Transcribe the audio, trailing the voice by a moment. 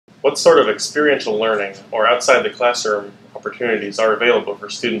What sort of experiential learning or outside the classroom opportunities are available for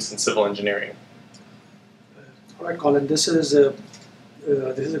students in civil engineering? All right, Colin, this is a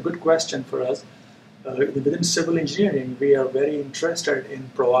good question for us. Within civil engineering, we are very interested in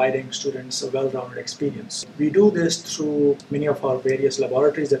providing students a well-rounded experience. We do this through many of our various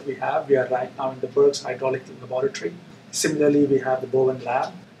laboratories that we have. We are right now in the Berks Hydraulic Laboratory. Similarly, we have the Bowen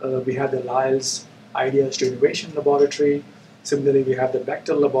Lab. We have the Lyles Ideas to Innovation Laboratory. Similarly, we have the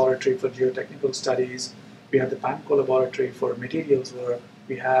Bechtel Laboratory for geotechnical studies. We have the PAMCO Laboratory for materials work.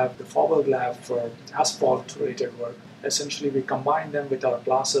 We have the Faubourg Lab for asphalt-related work. Essentially, we combine them with our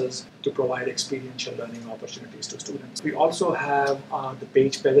classes to provide experiential learning opportunities to students. We also have the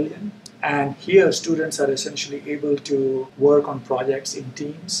Page Pavilion, and here students are essentially able to work on projects in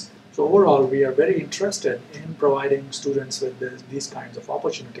teams. So overall, we are very interested in providing students with these kinds of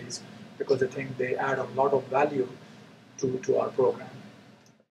opportunities because I think they add a lot of value to our program.